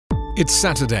It's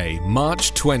Saturday,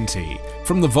 March 20.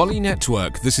 From the Volley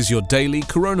Network, this is your daily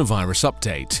coronavirus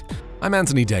update. I'm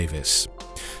Anthony Davis.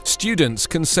 Students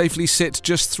can safely sit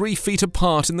just 3 feet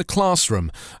apart in the classroom,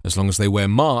 as long as they wear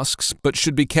masks, but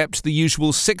should be kept the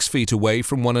usual 6 feet away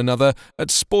from one another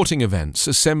at sporting events,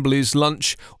 assemblies,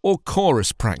 lunch, or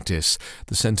chorus practice,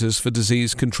 the Centers for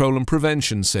Disease Control and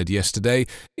Prevention said yesterday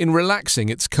in relaxing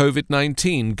its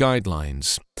COVID-19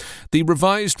 guidelines. The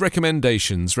revised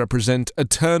recommendations represent a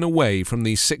turn away from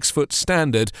the 6-foot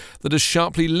standard that has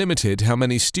sharply limited how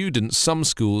many students some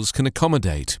schools can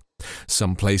accommodate.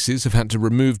 Some places have had to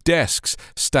remove desks,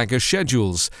 stagger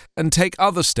schedules, and take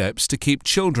other steps to keep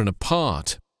children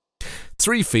apart.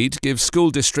 3 feet gives school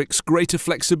districts greater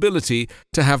flexibility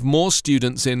to have more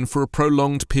students in for a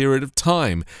prolonged period of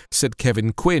time, said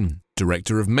Kevin Quinn,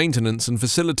 Director of Maintenance and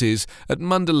Facilities at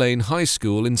Munda Lane High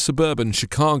School in suburban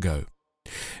Chicago.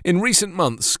 In recent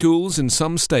months, schools in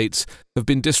some states have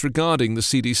been disregarding the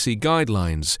CDC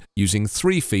guidelines, using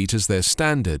 3 feet as their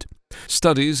standard.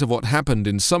 Studies of what happened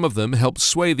in some of them helped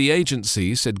sway the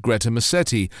agency, said Greta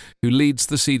Massetti, who leads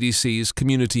the CDC's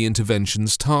Community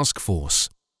Interventions Task Force.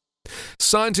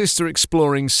 Scientists are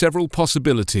exploring several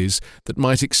possibilities that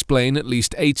might explain at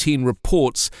least 18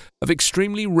 reports of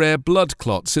extremely rare blood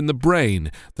clots in the brain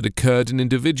that occurred in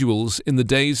individuals in the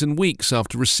days and weeks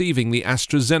after receiving the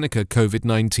AstraZeneca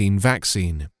COVID-19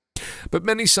 vaccine. But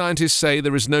many scientists say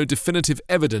there is no definitive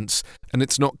evidence, and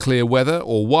it's not clear whether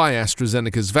or why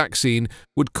AstraZeneca's vaccine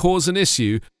would cause an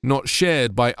issue not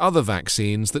shared by other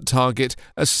vaccines that target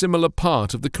a similar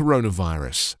part of the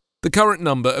coronavirus. The current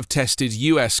number of tested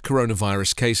US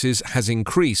coronavirus cases has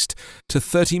increased to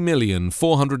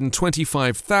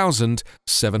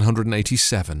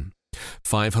 30,425,787.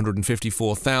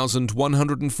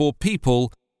 554,104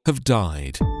 people have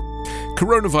died.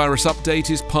 Coronavirus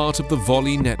Update is part of the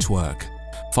Volley Network.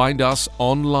 Find us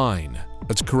online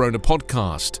at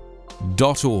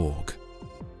coronapodcast.org.